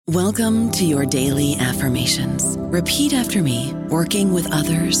Welcome to your daily affirmations. Repeat after me. Working with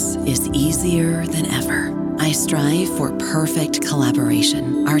others is easier than ever. I strive for perfect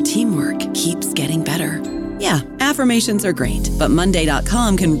collaboration. Our teamwork keeps getting better. Yeah, affirmations are great, but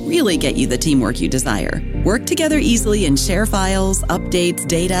Monday.com can really get you the teamwork you desire. Work together easily and share files, updates,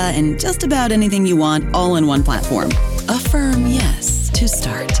 data, and just about anything you want all in one platform. Affirm yes to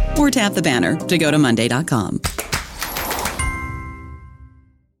start, or tap the banner to go to Monday.com.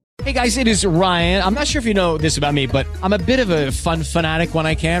 Hey guys, it is Ryan. I'm not sure if you know this about me, but I'm a bit of a fun fanatic when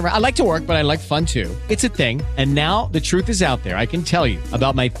I can. I like to work, but I like fun too. It's a thing. And now the truth is out there. I can tell you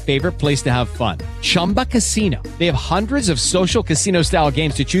about my favorite place to have fun. Chumba Casino. They have hundreds of social casino style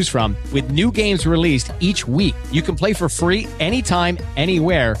games to choose from with new games released each week. You can play for free anytime,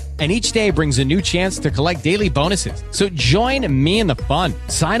 anywhere. And each day brings a new chance to collect daily bonuses. So join me in the fun.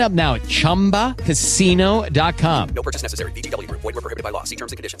 Sign up now at ChumbaCasino.com. No purchase necessary. VGW Group. Void where prohibited by law. See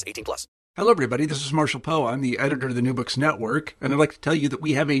terms and conditions. 18+. Hello, everybody. This is Marshall Poe. I'm the editor of the New Books Network, and I'd like to tell you that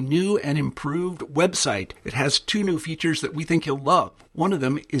we have a new and improved website. It has 2 new features that we think you'll love. One of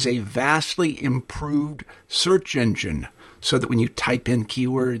them is a vastly improved search engine, so that when you type in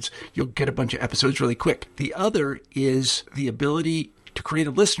keywords, you'll get a bunch of episodes really quick. The other is the ability to create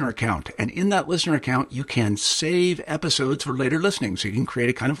a listener account. And in that listener account, you can save episodes for later listening. So you can create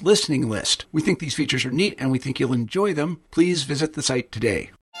a kind of listening list. We think these features are neat and we think you'll enjoy them. Please visit the site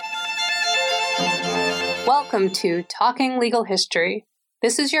today. Welcome to Talking Legal History.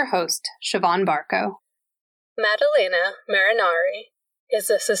 This is your host, Siobhan Barco. Maddalena Marinari is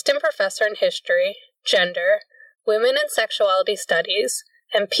Assistant Professor in History, Gender, Women and Sexuality Studies,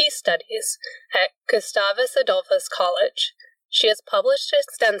 and Peace Studies at Gustavus Adolphus College. She has published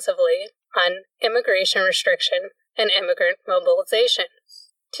extensively on immigration restriction and immigrant mobilization.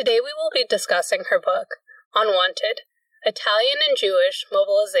 Today we will be discussing her book, Unwanted, Italian and Jewish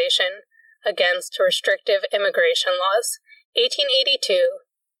Mobilization Against Restrictive Immigration Laws, 1882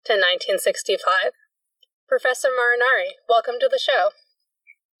 to 1965. Professor Marinari, welcome to the show.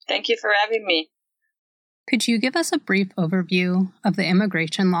 Thank you for having me. Could you give us a brief overview of the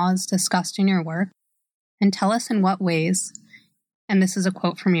immigration laws discussed in your work, and tell us in what ways, and this is a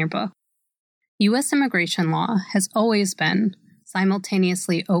quote from your book, U.S. immigration law has always been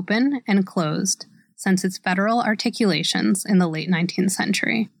simultaneously open and closed since its federal articulations in the late 19th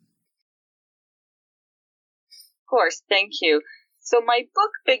century. Of course, thank you. So my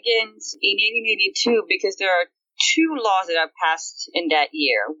book begins in 1882 because there are 2 laws that are passed in that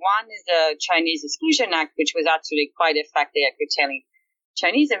year. One is the Chinese Exclusion Act, which was actually quite effective at curtailing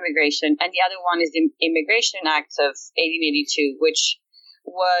Chinese immigration, and the other one is the Immigration Act of 1882, which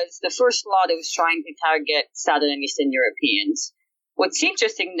was the first law that was trying to target Southern and Eastern Europeans. What's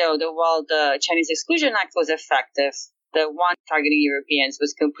interesting, though, that while the Chinese Exclusion Act was effective, the one targeting Europeans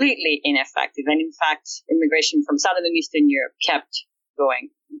was completely ineffective, and in fact, immigration from Southern and Eastern Europe kept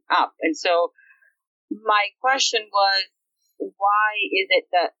going up. And so my question was, why is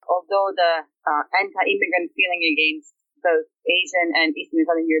it that although the anti-immigrant feeling against both Asian and Eastern and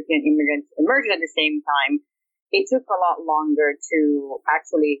Southern European immigrants emerged at the same time, it took a lot longer to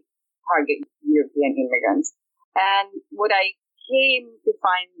actually target European immigrants? And what I came to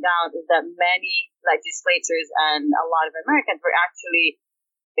find out is that many legislators and a lot of Americans were actually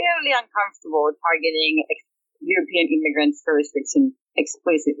fairly uncomfortable targeting European immigrants for restriction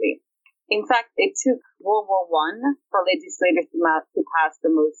explicitly. In fact, it took World War I for legislators to pass the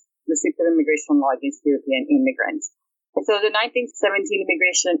most restrictive immigration law against European immigrants. And so the 1917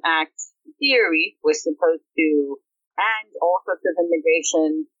 Immigration Act theory was supposed to end all sorts of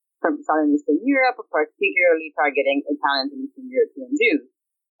immigration from Southern and Eastern Europe, particularly targeting Italians and Eastern European Jews.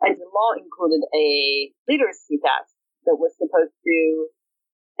 And the law included a literacy test that was supposed to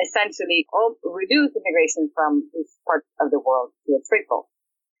essentially reduce immigration from this part of the world to a trickle.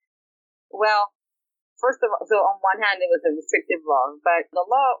 Well, first of all, so on one hand, it was a restrictive law, but the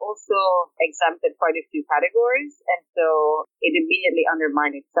law also exempted quite a few categories, and so it immediately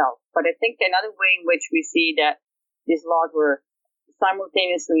undermined itself. But I think another way in which we see that these laws were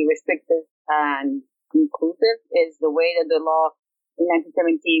simultaneously restrictive and inclusive is the way that the law in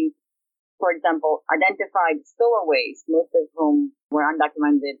 1917, for example, identified stowaways, most of whom were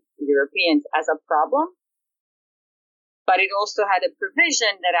undocumented Europeans, as a problem. But it also had a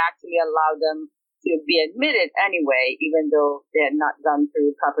provision that actually allowed them to be admitted anyway, even though they had not gone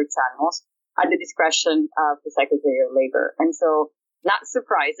through proper channels, at the discretion of the Secretary of Labor. And so, not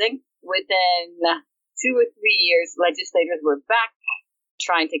surprising, within 2 or 3 years, legislators were back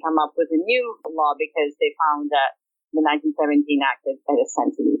trying to come up with a new law because they found that the 1917 Act had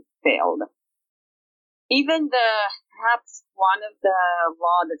essentially failed. Even the perhaps one of the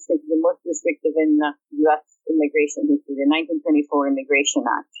laws that's the most restrictive in U.S. immigration history, the 1924 Immigration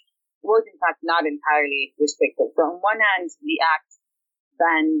Act, was in fact not entirely restrictive. So on one hand, the act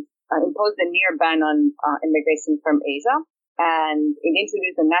imposed a near ban on immigration from Asia, and it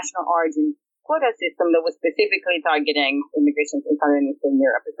introduced a national origin quota system that was specifically targeting immigration from Southern and Eastern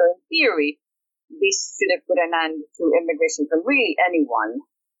Europe. So in theory, this should have put an end to immigration from really anyone.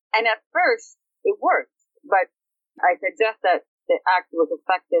 And at first, it worked, but I suggest that the act was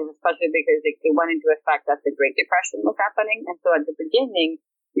effective, especially because it went into effect as the Great Depression was happening. And so at the beginning,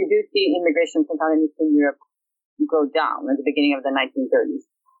 you do see immigration from Southern and Eastern Europe go down at the beginning of the 1930s.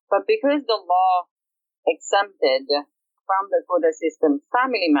 But because the law exempted from the quota system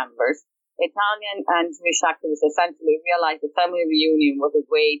family members, Italian and Jewish activists essentially realized that family reunion was a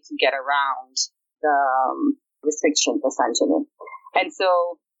way to get around the restrictions, essentially. And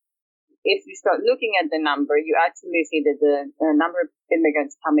so if you start looking at the number, you actually see that the number of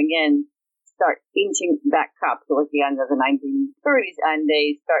immigrants coming in start inching back up towards the end of the 1930s, and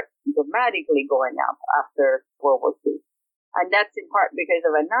they start dramatically going up after World War II. And that's in part because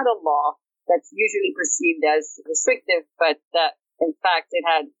of another law that's usually perceived as restrictive, but that, in fact, it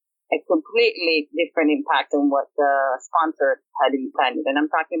had a completely different impact on what the sponsor had intended. And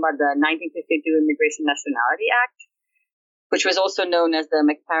I'm talking about the 1952 Immigration Nationality Act, which was also known as the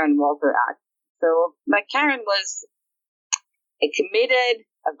McCarran-Walter Act. So McCarran was a committed,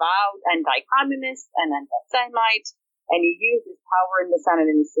 avowed anti-communist and anti-Semite, and he used his power in the Senate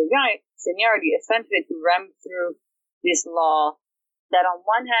and his seniority essentially to ram through this law that on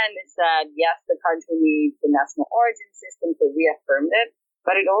one hand it said, yes, the country needs the national origin system, so reaffirmed it,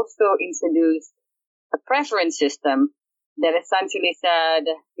 but it also introduced a preference system that essentially said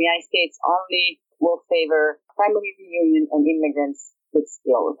the United States only will favor family reunion and immigrants with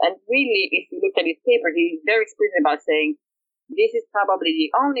skills. And really, if you look at his paper, he's very explicit about saying this is probably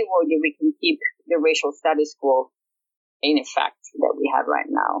the only way that we can keep the racial status quo in effect that we have right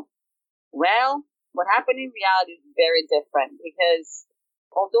now. Well, what happened in reality is very different, because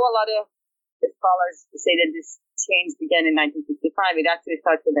although a lot of the scholars say that this change began in 1965, it actually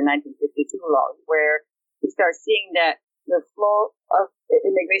starts with the 1952 laws, where we start seeing that the flow of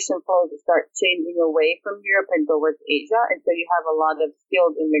immigration flows start changing away from Europe and towards Asia. And so you have a lot of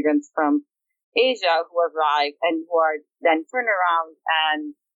skilled immigrants from Asia who arrive and who are then turn around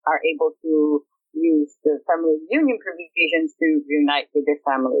and are able to use the family reunion provisions to reunite with their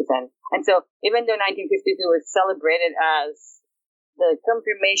families. And so even though 1952 was celebrated as the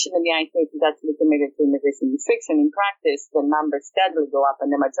confirmation that the United States is actually committed to immigration restriction, in practice, the numbers steadily go up,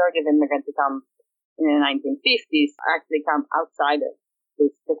 and the majority of immigrants who come in the 1950s actually come outside of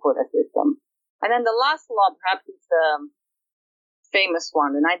the quota system. And then the last law, perhaps is the famous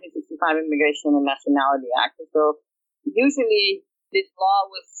one, the 1965 Immigration and Nationality Act. So usually this law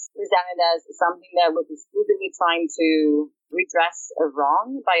was presented as something that was exclusively trying to redress a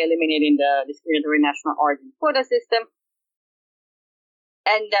wrong by eliminating the discriminatory national origin quota system,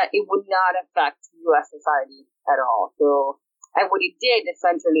 and that it would not affect U.S. society at all. So, and what it did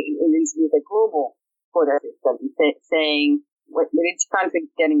essentially is introduce a global quota system, saying with each country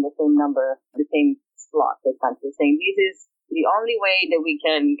getting the same number, the same slot, essentially saying this is the only way that we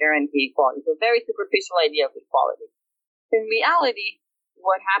can guarantee equality. So a very superficial idea of equality. In reality,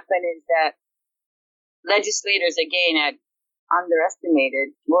 what happened is that legislators, again, had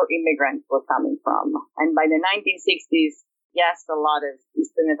underestimated where immigrants were coming from. And by the 1960s, yes, a lot of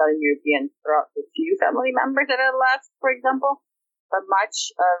Eastern and Southern Europeans brought the few family members that had left, for example, but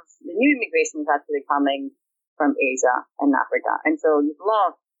much of the new immigration was actually coming from Asia and Africa. And so this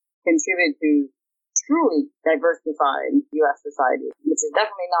law contributed to truly diversifying U.S. society, which is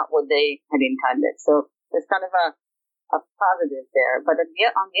definitely not what they had intended. So there's kind of a positive there. But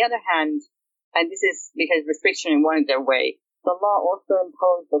on the other hand, and this is because restriction went their way, the law also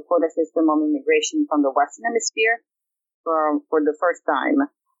imposed the quota system on immigration from the Western Hemisphere for the first time,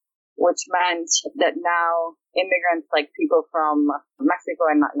 which meant that now immigrants like people from Mexico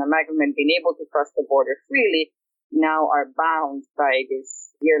and Latin America have been able to cross the border freely, now are bound by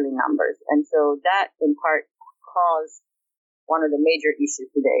these yearly numbers. And so that in part caused one of the major issues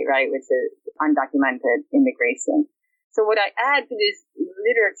today, right, which is undocumented immigration. So what I add to this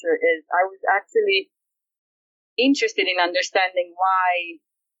literature is I was actually interested in understanding why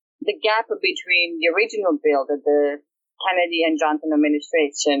the gap between the original bill that the Kennedy and Johnson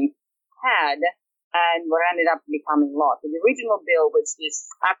administration had and what ended up becoming law. So the original bill, which this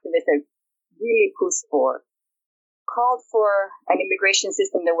activist had really pushed for, called for an immigration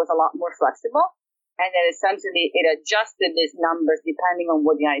system that was a lot more flexible, and that essentially it adjusted these numbers depending on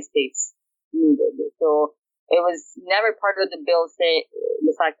what the United States needed. So It was never part of the bill say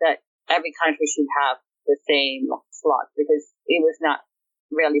the fact that every country should have the same slots, because it was not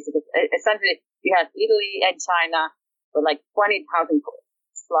realistic. Essentially, you had Italy and China with like 20,000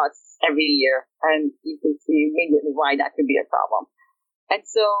 slots every year, and you can see immediately why that could be a problem. And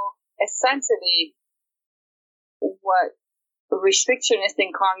so, essentially, what restrictionists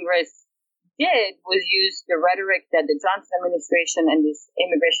in Congress did was use the rhetoric that the Johnson administration and this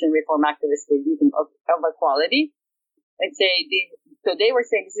immigration reform activists were using of equality, and say, so they were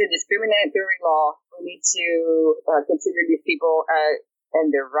saying this is a discriminatory law. We need to consider these people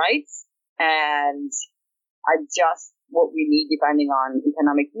and their rights and adjust what we need depending on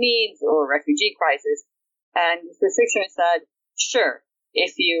economic needs or refugee crisis. And the restrictionist said, sure,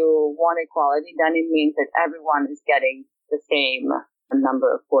 if you want equality, then it means that everyone is getting the same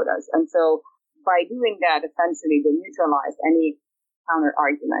number of quotas. And so by doing that, essentially, they neutralized any counter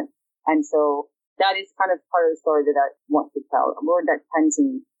argument. And so that is kind of part of the story that I want to tell, where that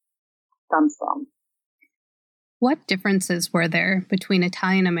tension comes from. What differences were there between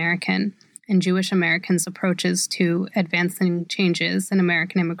Italian American and Jewish Americans' approaches to advancing changes in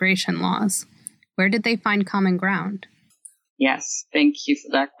American immigration laws? Where did they find common ground? Yes, thank you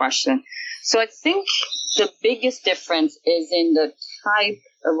for that question. So I think the biggest difference is in the type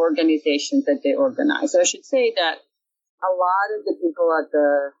of organizations that they organize. So I should say that a lot of the people at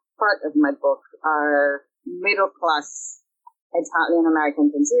the part of my book are middle-class Italian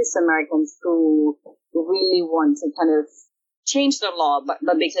Americans and Jewish Americans who really want to kind of change the law, but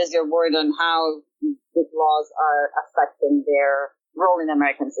because they're worried on how these laws are affecting their role in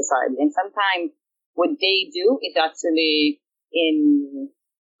American society. And sometimes what they do is actually in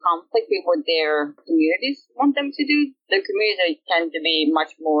conflict with what their communities want them to do. The communities tend to be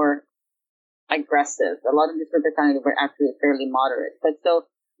much more aggressive. A lot of these representatives were actually fairly moderate. But so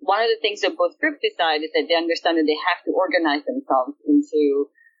one of the things that both groups decide is that they understand that they have to organize themselves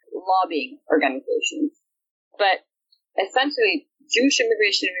into lobbying organizations. But essentially, Jewish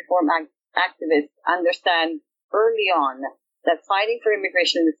immigration reform activists understand early on that fighting for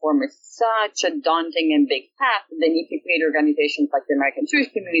immigration reform is such a daunting and big task that they need to create organizations like the American Jewish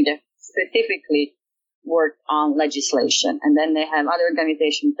Community that specifically work on legislation. And then they have other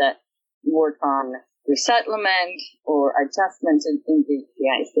organizations that work on resettlement or adjustments in the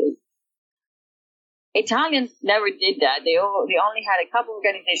United States. Italians never did that. They only had a couple of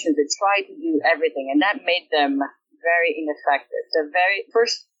organizations that tried to do everything, and that made them very ineffective. The very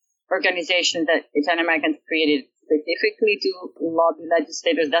first organization that Italian Americans created specifically to lobby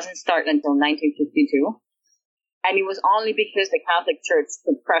legislators doesn't start until 1952. And it was only because the Catholic Church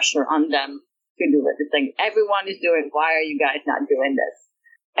put pressure on them to do it. It's like, everyone is doing it, why are you guys not doing this?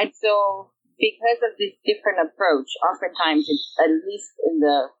 And so, because of this different approach, oftentimes, at least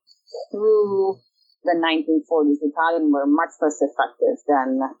through the 1940s, Italians were much less effective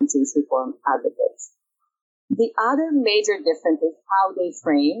than Jewish reform advocates. The other major difference is how they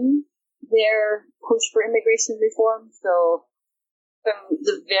frame their push for immigration reform. So from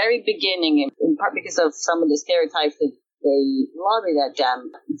the very beginning, in part because of some of the stereotypes that they lobbied at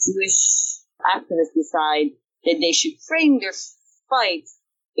them, Jewish activists decide that they should frame their fight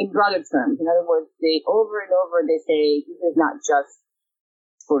in broader terms. In other words, they over and over, they say, this is not just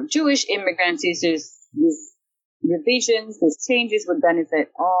for Jewish immigrants, these revisions, these changes would benefit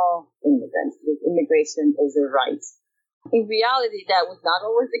all immigrants. Immigration is a right. In reality, that was not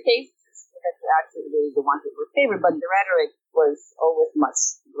always the case. That's actually the ones that were favored, but the rhetoric was always much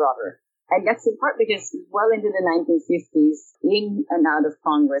broader. And that's in part because well into the 1950s, in and out of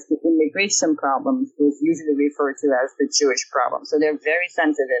Congress, the immigration problems was usually referred to as the Jewish problem. So they're very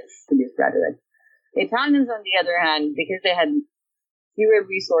sensitive to this rhetoric. The Italians, on the other hand, because they had fewer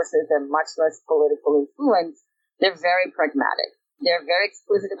resources and much less political influence, they're very pragmatic. They're very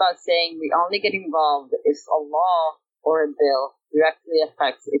explicit about saying we only get involved if a law or a bill directly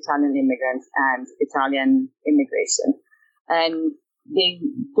affects Italian immigrants and Italian immigration. And they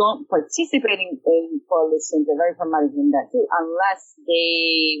don't participate in coalitions, they're very pragmatic in that too, unless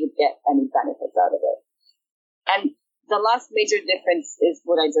they would get any benefits out of it. And the last major difference is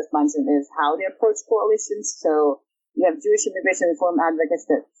what I just mentioned, is how they approach coalitions. So you have Jewish immigration reform advocates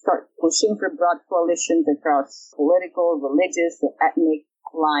that start pushing for broad coalitions across political, religious, and ethnic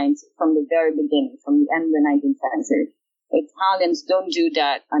lines from the very beginning, from the end of the 19th century. Italians don't do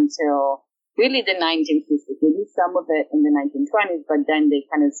that until really the 1950s. They do some of it in the 1920s, but then they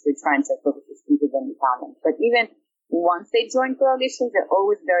kind of switch friends and focus exclusively on Italians. But even once they join coalitions, they're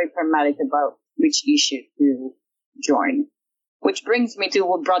always very pragmatic about which issue to join. Which brings me to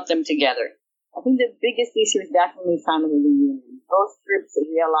what brought them together. I think the biggest issue is definitely family reunion. Both groups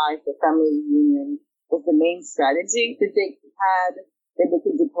realize that family reunion was the main strategy that they had, that they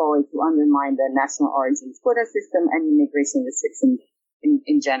could deploy to undermine the national origins quota system and immigration restrictions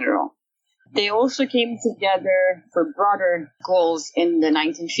in general. They also came together for broader goals in the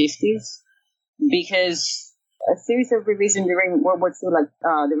 1950s because a series of revisions during World War II, like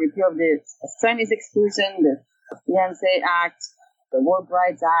the repeal of the Chinese exclusion, the Fiancé Act, the War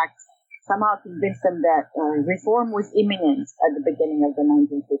Brides Act, somehow convinced them that reform was imminent at the beginning of the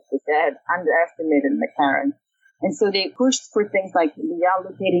 1950s. They had underestimated McCarran. And so they pushed for things like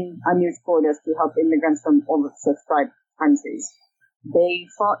reallocating unused quotas to help immigrants from oversubscribed countries. They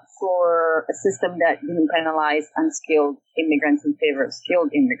fought for a system that didn't penalize unskilled immigrants in favor of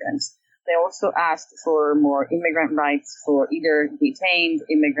skilled immigrants. They also asked for more immigrant rights for either detained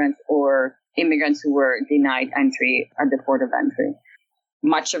immigrants or immigrants who were denied entry at the port of entry.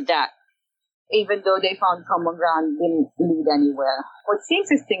 Much of that, even though they found common ground, didn't lead anywhere. What's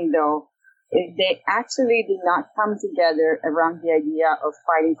interesting, though, is they actually did not come together around the idea of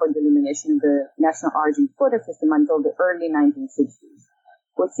fighting for the elimination of the national origin quota system until the early 1960s.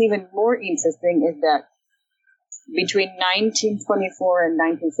 What's even more interesting is that between 1924 and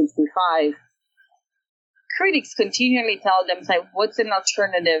 1965, critics continually tell themselves, what's an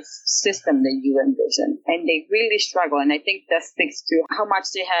alternative system that you envision? And they really struggle. And I think that speaks to how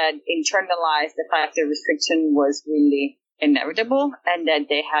much they had internalized the fact that restriction was really inevitable and that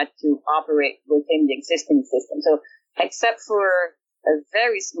they had to operate within the existing system. So except for a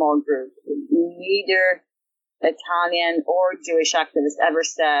very small group, neither Italian or Jewish activists ever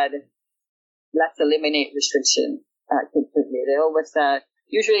said, let's eliminate restriction completely. They always said,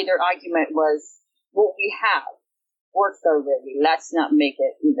 usually their argument was, what we have works already. Let's not make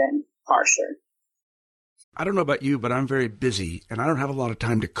it even harsher. I don't know about you, but I'm very busy and I don't have a lot of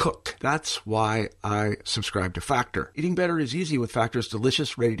time to cook. That's why I subscribe to Factor. Eating better is easy with Factor's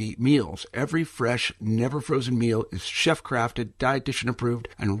delicious, ready-to-eat meals. Every fresh, never frozen meal is chef-crafted, dietitian approved,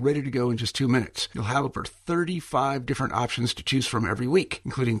 and ready to go in just 2 minutes. You'll have over 35 different options to choose from every week,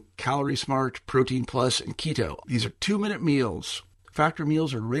 including Calorie Smart, Protein Plus, and Keto. These are 2-minute meals. Factor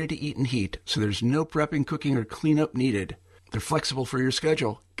meals are ready to eat and heat, so there's no prepping, cooking, or cleanup needed. They're flexible for your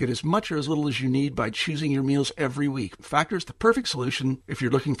schedule. Get as much or as little as you need by choosing your meals every week. Factor is the perfect solution if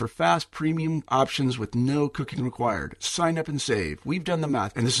you're looking for fast, premium options with no cooking required. Sign up and save. We've done the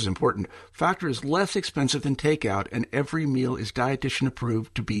math, and this is important. Factor is less expensive than takeout, and every meal is dietitian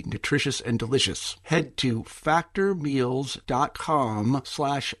approved to be nutritious and delicious. Head to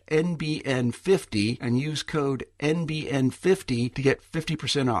factormeals.com/NBN50 and use code NBN50 to get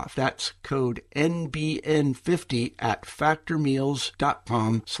 50% off. That's code NBN50 at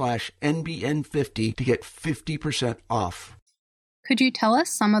factormeals.com/NBN50 to get 50% off. Could you tell us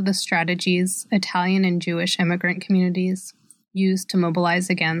some of the strategies Italian and Jewish immigrant communities used to mobilize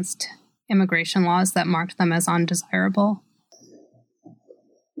against immigration laws that marked them as undesirable?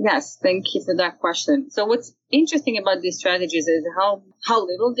 Yes, thank you for that question. So what's interesting about these strategies is how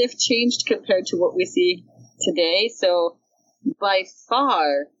little they've changed compared to what we see today. So by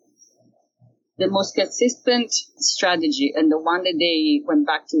far, the most consistent strategy, and the one that they went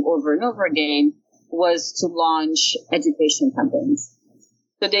back to over and over again, was to launch education campaigns.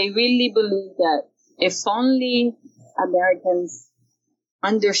 So they really believe that if only Americans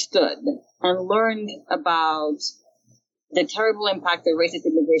understood and learned about the terrible impact that racist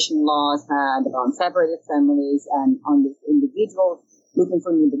immigration laws had on separated families and on these individuals looking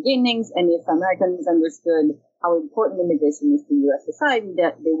for new beginnings, and if Americans understood how important immigration is to U.S. society,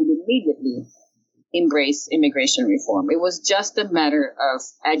 that they would immediately embrace immigration reform. It was just a matter of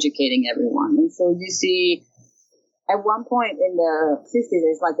educating everyone. And so you see, at one point in the 50s,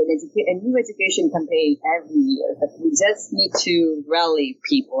 there's like a new education campaign every year that we just need to rally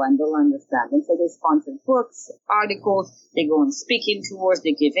people and they'll understand. And so they sponsor books, articles, they go on speaking tours,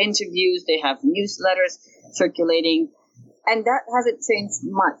 they give interviews, they have newsletters circulating. And that hasn't changed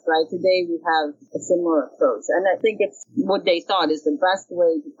much, right? Today we have a similar approach. And I think it's what they thought is the best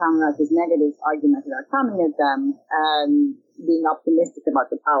way to counteract these negative arguments that are coming at them and being optimistic about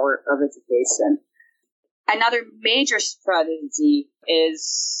the power of education. Another major strategy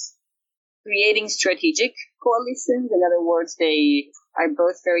is creating strategic coalitions. In other words, they are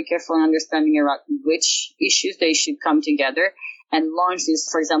both very careful in understanding about which issues they should come together and launch this,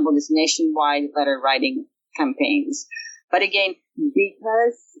 for example, this nationwide letter writing campaigns. But again,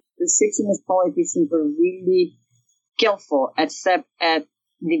 because the restrictionist politicians were really skillful at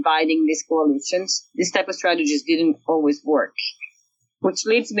dividing these coalitions, this type of strategies didn't always work. Which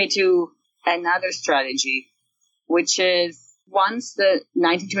leads me to another strategy, which is once the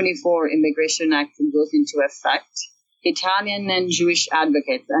 1924 Immigration Act goes into effect, Italian and Jewish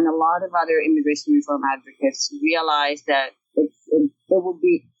advocates and a lot of other immigration reform advocates realized that it would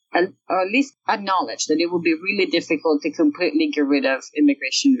be, or at least acknowledge that it would be really difficult to completely get rid of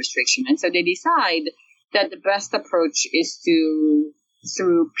immigration restriction. And so they decide that the best approach is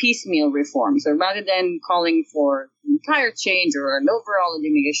through piecemeal reform. So rather than calling for entire change or an overall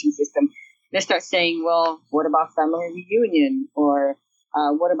immigration system, they start saying, well, what about family reunion? Or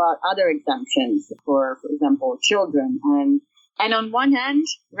what about other exemptions for example, children? And on one hand,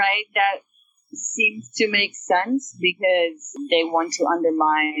 right, that seems to make sense because they want to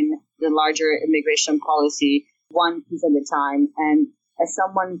undermine the larger immigration policy one piece at a time. And as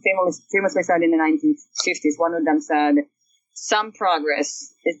someone famously said in the 1950s, one of them said, some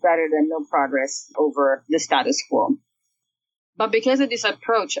progress is better than no progress over the status quo. But because of this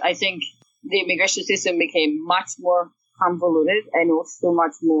approach, I think the immigration system became much more convoluted and also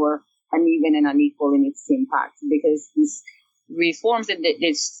much more uneven and unequal in its impact, because these reforms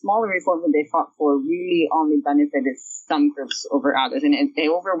these smaller reforms that they fought for really only benefited some groups over others, and they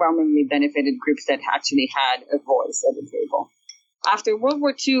overwhelmingly benefited groups that actually had a voice at the table. After World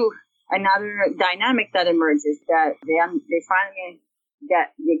War II, another dynamic that emerges that they finally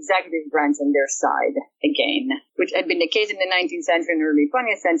get the executive branch on their side again, which had been the case in the 19th century and early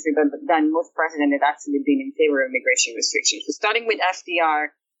 20th century, but then most presidents had actually been in favor of immigration restrictions. So starting with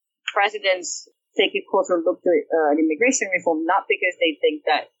FDR, presidents take a closer look at immigration reform, not because they think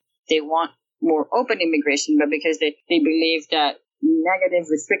that they want more open immigration, but because they believe that negative,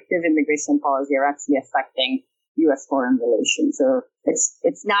 restrictive immigration policy are actually affecting U.S. foreign relations. So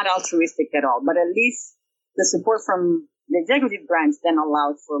it's not altruistic at all, but at least the support from the executive branch then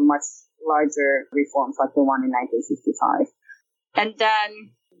allowed for much larger reforms like the one in 1965. And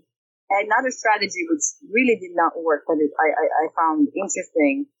then another strategy which really did not work, but I found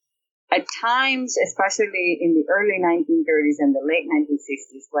interesting, at times, especially in the early 1930s and the late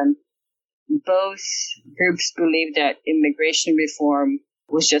 1950s, when both groups believed that immigration reform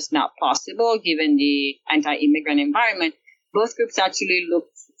was just not possible given the anti-immigrant environment, both groups actually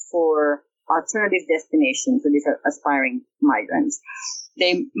looked for alternative destinations for these aspiring migrants.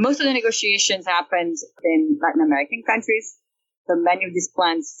 Most of the negotiations happened in Latin American countries, but many of these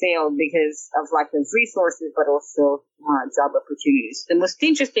plans failed because of lack of resources, but also job opportunities. The most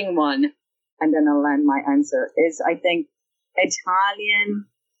interesting one, and then I'll land my answer, is I think Italian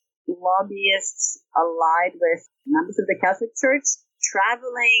lobbyists allied with members of the Catholic Church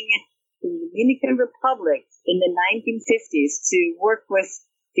traveling to the Dominican Republic in the 1950s to work with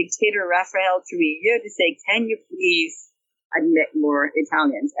dictator Rafael Trujillo to say, can you please admit more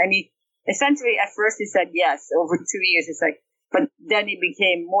Italians? And he essentially, at first he said yes. Over 2 years, it's like, but then he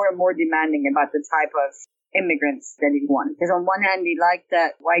became more and more demanding about the type of immigrants that he wanted. Because on one hand, he liked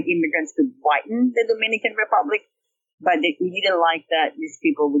that white immigrants could whiten the Dominican Republic, but he didn't like that these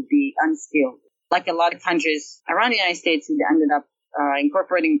people would be unskilled. Like a lot of countries around the United States who ended up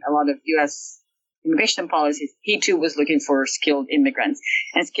incorporating a lot of U.S. immigration policies, he too was looking for skilled immigrants.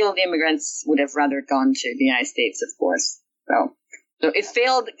 And skilled immigrants would have rather gone to the United States, of course. So it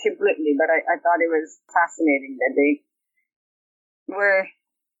failed completely, but I thought it was fascinating that they were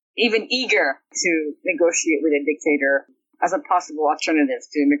even eager to negotiate with a dictator as a possible alternative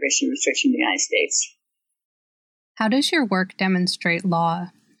to immigration restriction in the United States. How does your work demonstrate law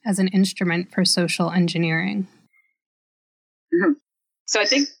as an instrument for social engineering? Mm-hmm. So I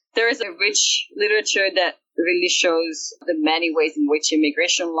think there is a rich literature that really shows the many ways in which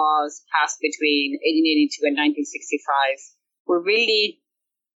immigration laws passed between 1882 and 1965 were really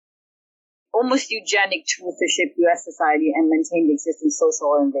almost eugenic tools to shape U.S. society and maintain the existing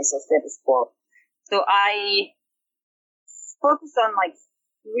social and racial status quo. So I focused on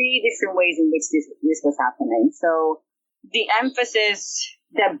three different ways in which this was happening. So the emphasis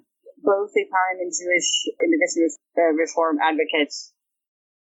that both Italian and Jewish immigration reform advocates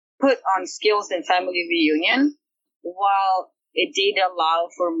put on skills and family reunion, while it did allow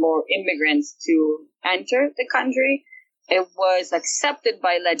for more immigrants to enter the country, it was accepted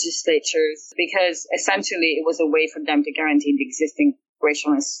by legislatures because essentially it was a way for them to guarantee the existing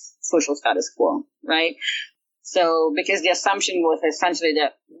racial and social status quo, right? So because the assumption was essentially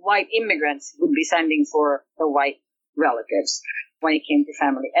that white immigrants would be sending for the white relatives when it came to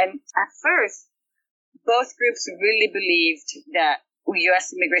family. And at first, both groups really believed that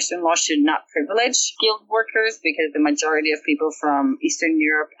U.S. immigration law should not privilege skilled workers because the majority of people from Eastern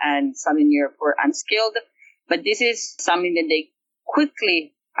Europe and Southern Europe were unskilled. But this is something that they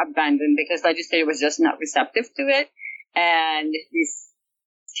quickly abandoned because legislature was just not receptive to it. And this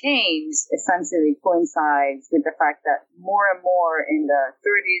change essentially coincides with the fact that more and more in the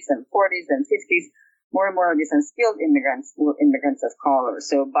 30s and 40s and 50s, more and more of these unskilled immigrants were immigrants of color.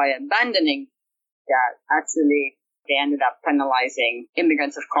 So by abandoning that, actually, they ended up penalizing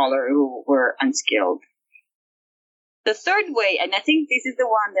immigrants of color who were unskilled. The third way, and I think this is the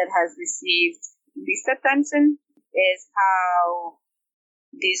one that has received least attention, is how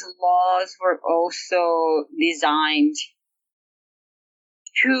these laws were also designed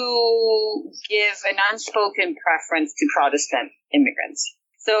to give an unspoken preference to Protestant immigrants.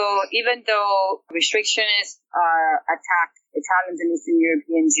 So even though restrictionists attack Italians and Eastern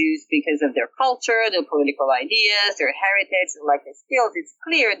European Jews because of their culture, their political ideas, their heritage, their life skills, it's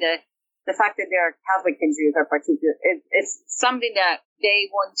clear that the fact that they are Catholic and Jews are particular. It's something that they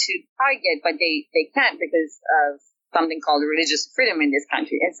want to target, but they can't because of something called religious freedom in this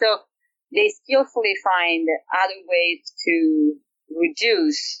country. And so they skillfully find other ways to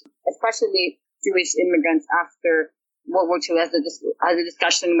reduce, especially Jewish immigrants after World War II, as a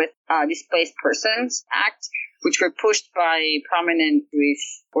discussion with Displaced Persons Act, which were pushed by prominent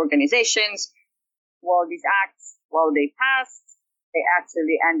Jewish organizations. While these acts, while they passed, they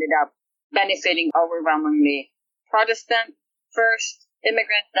actually ended up benefiting overwhelmingly Protestant first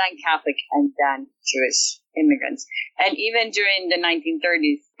immigrants, then Catholic, and then Jewish immigrants. And even during the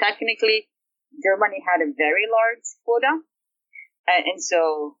 1930s, technically, Germany had a very large quota. And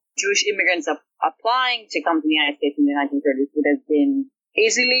so Jewish immigrants applying to come to the United States in the 1930s would have been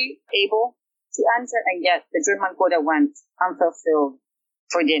easily able to enter, and yet the German quota went unfulfilled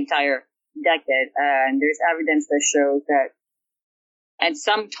for the entire decade. And there's evidence that shows that, and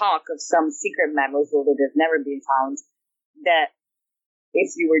some talk of some secret memos, although they've never been found, that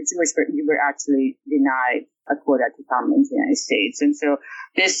if you were Jewish, you were actually denied a quota to come into the United States. And so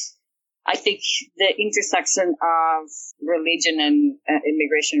this, I think the intersection of religion and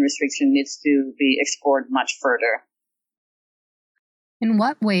immigration restriction needs to be explored much further. In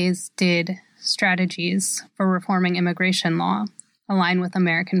what ways did strategies for reforming immigration law align with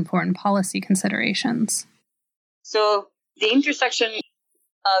American foreign policy considerations? So the intersection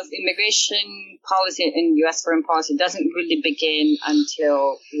of immigration policy and U.S. foreign policy doesn't really begin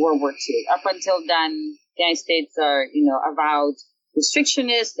until World War II. Up until then, the United States are, avowed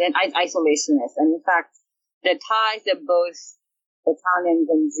restrictionist and isolationist. And in fact, the ties that both Italians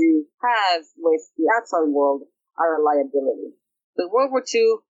and Jews have with the outside world are a liability. With World War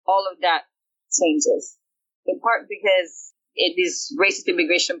II, all of that changes, in part because these racist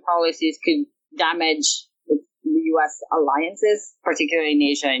immigration policies could damage the U.S. alliances, particularly in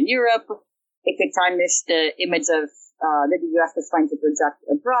Asia and Europe. It could tarnish the image of that the U.S. was trying to project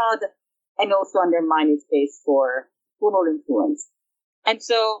abroad, and also undermine its case for global influence. And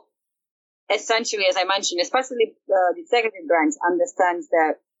so, essentially, as I mentioned, especially the executive branch understands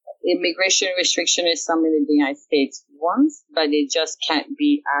that immigration restriction is something that the United States wants, but it just can't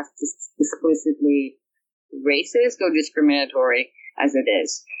be as explicitly racist or discriminatory as it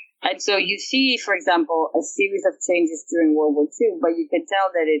is. And so you see, for example, a series of changes during World War II, but you can tell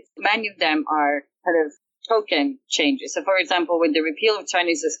that many of them are kind of token changes. So, for example, with the repeal of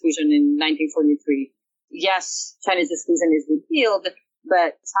Chinese exclusion in 1943, yes, Chinese exclusion is repealed,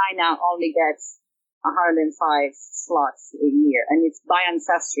 but China only gets 105 slots a year, and it's by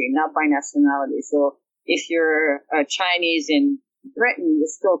ancestry, not by nationality. So if you're a Chinese in Britain, you're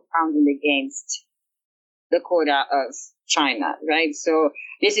still counted against the quota of China, right? So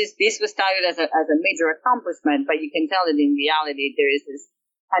this was touted as a major accomplishment, but you can tell that in reality there is this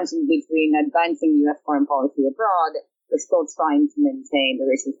tension between advancing U.S. foreign policy abroad, but still trying to maintain the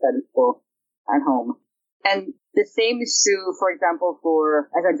racial status quo at home. And the same is true, for example,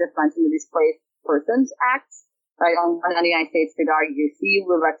 for, as I just mentioned, the Displaced Persons Act. Right, on the United States could argue, see,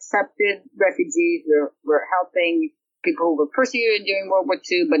 we've accepted refugees, we're helping people who were persecuted during World War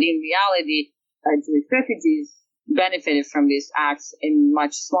II, but in reality, Jewish refugees benefited from these acts in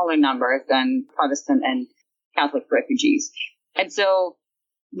much smaller numbers than Protestant and Catholic refugees. And so,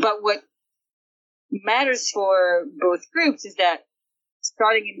 but what matters for both groups is that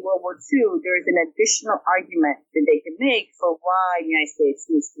starting in World War II, there is an additional argument that they can make for why the United States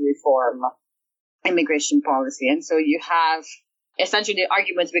needs to reform immigration policy. And so you have essentially the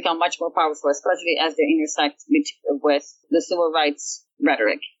arguments become much more powerful, especially as they intersect with the civil rights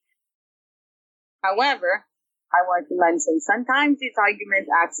rhetoric. However, I want to mention sometimes these arguments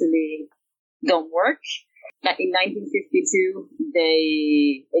actually don't work. In 1952,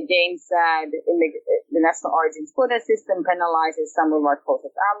 they again said the national origins quota system penalizes some of our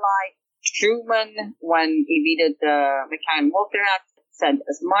closest allies. Truman, when he vetoed the McCarran-Walker Act, said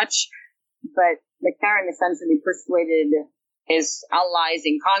as much. But McCarran essentially persuaded his allies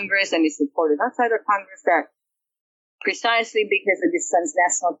in Congress and his supporters outside of Congress that precisely because of these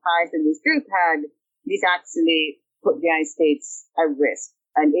transnational ties that this group had, this actually put the United States at risk.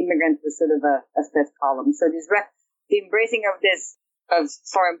 And immigrants was sort of a fifth column. So the embracing of this, of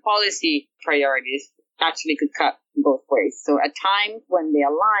foreign policy priorities actually could cut both ways. So at times when they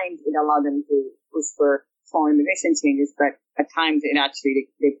aligned, it allowed them to push for small immigration changes, but at times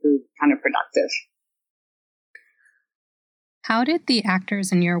they proved counterproductive. How did the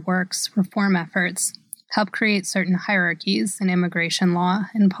actors in your work's reform efforts help create certain hierarchies in immigration law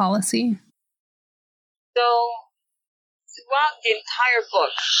and policy? So throughout the entire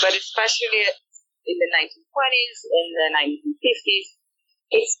book, but especially in the 1920s, in the 1950s,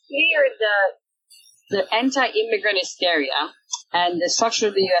 it's clear that the anti-immigrant hysteria and the structure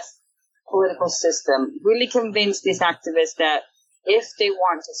of the U.S. political system really convinced these activists that if they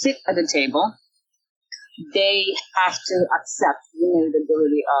want to sit at the table, they have to accept the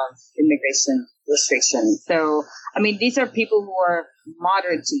inevitability of immigration restrictions. So, I mean, these are people who are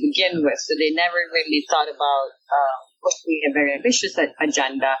moderate to begin with, so they never really thought about pushing a very ambitious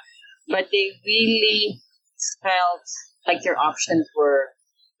agenda, but they really felt like their options were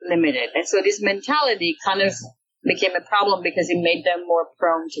limited. And so this mentality kind of became a problem because it made them more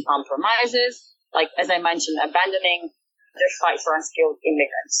prone to compromises, like, as I mentioned, abandoning their fight for unskilled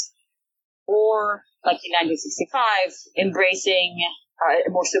immigrants. Or, like in 1965, embracing a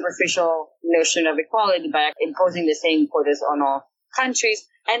more superficial notion of equality by imposing the same quotas on all countries.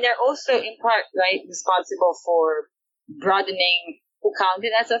 And they're also, in part, right, responsible for broadening who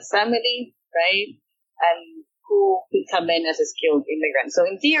counted as a family, right, and who could come in as a skilled immigrant. So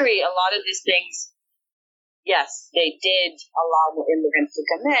in theory, a lot of these things, yes, they did allow more immigrants to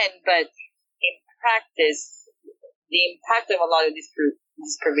come in, but in practice, the impact of a lot of this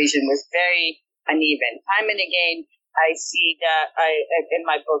provision was very uneven. Time and again, I see that, in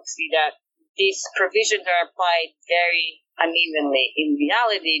my book, see that these provisions are applied very unevenly in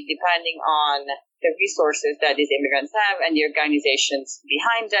reality, depending on the resources that these immigrants have and the organizations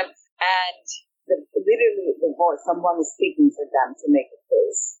behind them, and literally the voice, someone is speaking for them to make a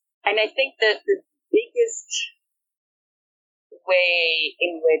case. And I think that the biggest way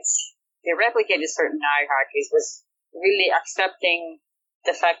in which they replicated certain hierarchies was really accepting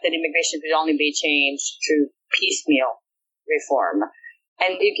the fact that immigration could only be changed through piecemeal reform.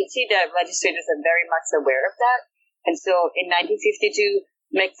 And you can see that legislators are very much aware of that. And so in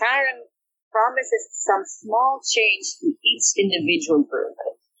 1952, McCarran promises some small change to each individual group.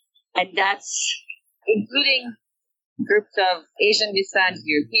 And that's including groups of Asian descent,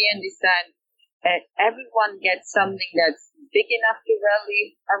 European descent, and everyone gets something that's big enough to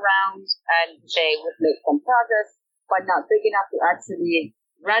rally around and they would make some progress, but not big enough to actually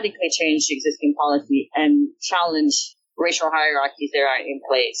radically change existing policy and challenge racial hierarchies that are in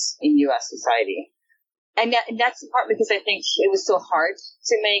place in U.S. society. And that's in part because I think it was so hard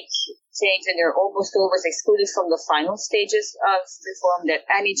to make change, and they're almost always excluded from the final stages of reform, that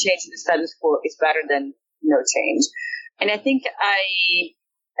any change in the status quo is better than no change. And I think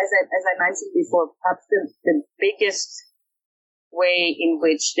as I mentioned before, perhaps the biggest way in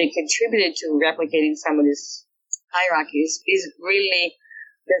which they contributed to replicating some of these hierarchies is really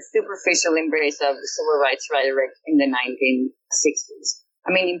the superficial embrace of the civil rights rhetoric in the 1960s. I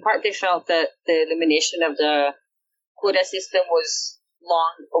mean, in part, they felt that the elimination of the quota system was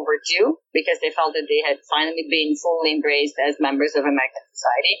long overdue because they felt that they had finally been fully embraced as members of American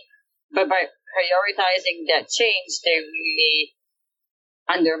society. But by prioritizing that change, they really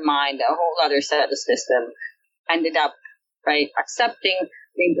undermined a whole other set of system, ended up, right, accepting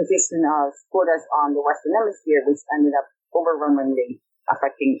the imposition of quotas on the Western Hemisphere, which ended up overwhelmingly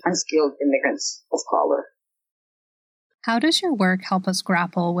affecting unskilled immigrants of color. How does your work help us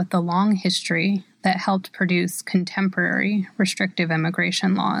grapple with the long history that helped produce contemporary restrictive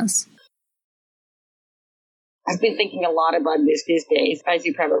immigration laws? I've been thinking a lot about this these days, as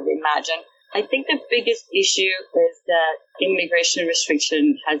you probably imagine. I think the biggest issue is that immigration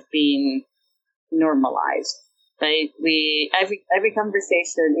restriction has been normalized. Right? Every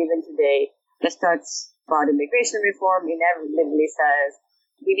conversation, even today, that starts about immigration reform inevitably says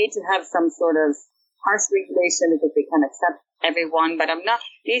we need to have some sort of harsh regulation because we can accept everyone. But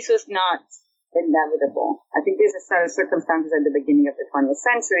this was not inevitable. I think there's a set of circumstances at the beginning of the 20th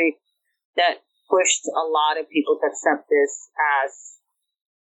century that pushed a lot of people to accept this as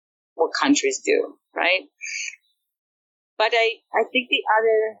what countries do, right? But I think the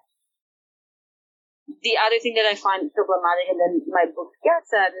other thing that I find problematic, and then my book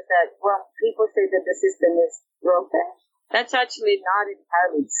gets at, is that when people say that the system is broken, that's actually not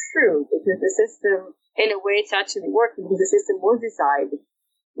entirely true, because the system, in a way, it's actually working because the system was designed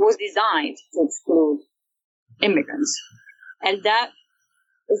to exclude immigrants. And that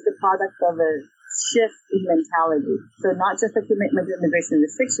is the product of a shift in mentality. So not just a commitment to immigration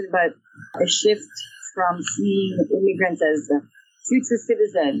restriction, but a shift from seeing immigrants as future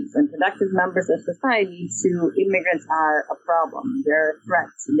citizens and productive members of society to immigrants are a problem. They're a threat.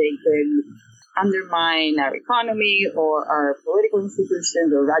 They could undermine our economy or our political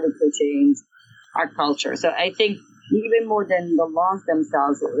institutions or radically change our culture. So I think even more than the laws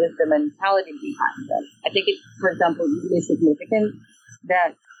themselves is the mentality behind them. I think it's, for example, really significant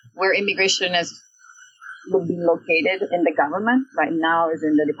that where immigration would be located in the government right now is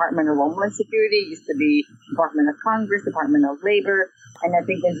in the Department of Homeland Security, used to be Department of Congress, Department of Labor. And I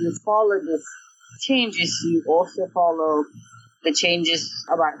think as you follow these changes, you also follow the changes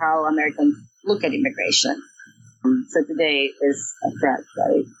about how Americans look at immigration. So today is a threat,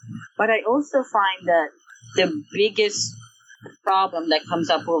 right? But I also find that the biggest problem that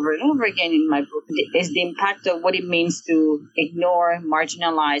comes up over and over again in my book is the impact of what it means to ignore,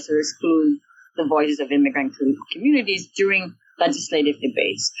 marginalize, or exclude the voices of immigrant communities during legislative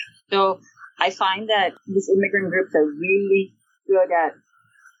debates. So I find that these immigrant groups are really good at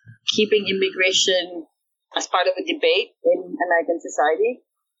keeping immigration as part of a debate in American society,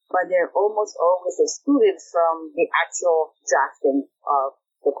 but they're almost always excluded from the actual drafting of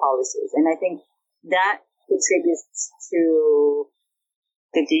the policies. And I think that contributes to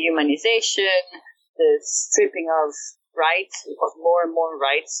the dehumanization, the stripping of rights, of more and more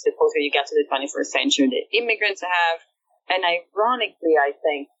rights, the closer you get to the 21st century that immigrants have. And ironically, I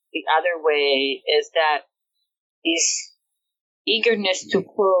think the other way is that this eagerness to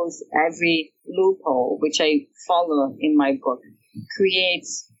close every loophole, which I follow in my book,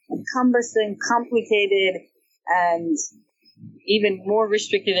 creates a cumbersome, complicated, and even more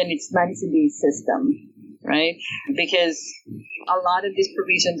restricted than it's meant to be system, right? Because a lot of these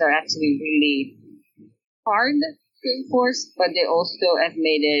provisions are actually really hard to enforce, but they also have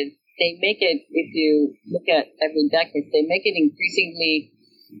they make it, if you look at every decade, they make it increasingly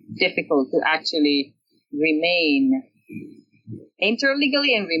difficult to actually enter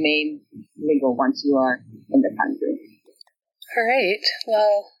legally and remain legal once you are in the country. All right.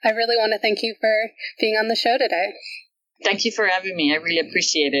 Well, I really want to thank you for being on the show today. Thank you for having me. I really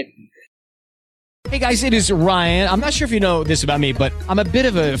appreciate it. Hey guys, it is Ryan. I'm not sure if you know this about me, but I'm a bit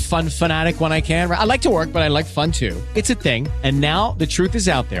of a fun fanatic when I can. I like to work, but I like fun too. It's a thing. And now the truth is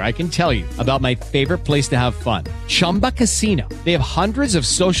out there. I can tell you about my favorite place to have fun. Chumba Casino. They have hundreds of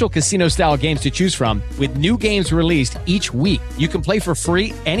social casino style games to choose from with new games released each week. You can play for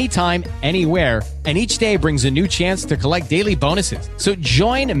free anytime, anywhere. And each day brings a new chance to collect daily bonuses. So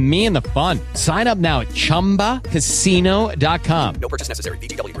join me in the fun. Sign up now at ChumbaCasino.com. No purchase necessary.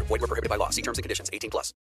 VGW Group. Void where prohibited by law. See terms and conditions. 18+.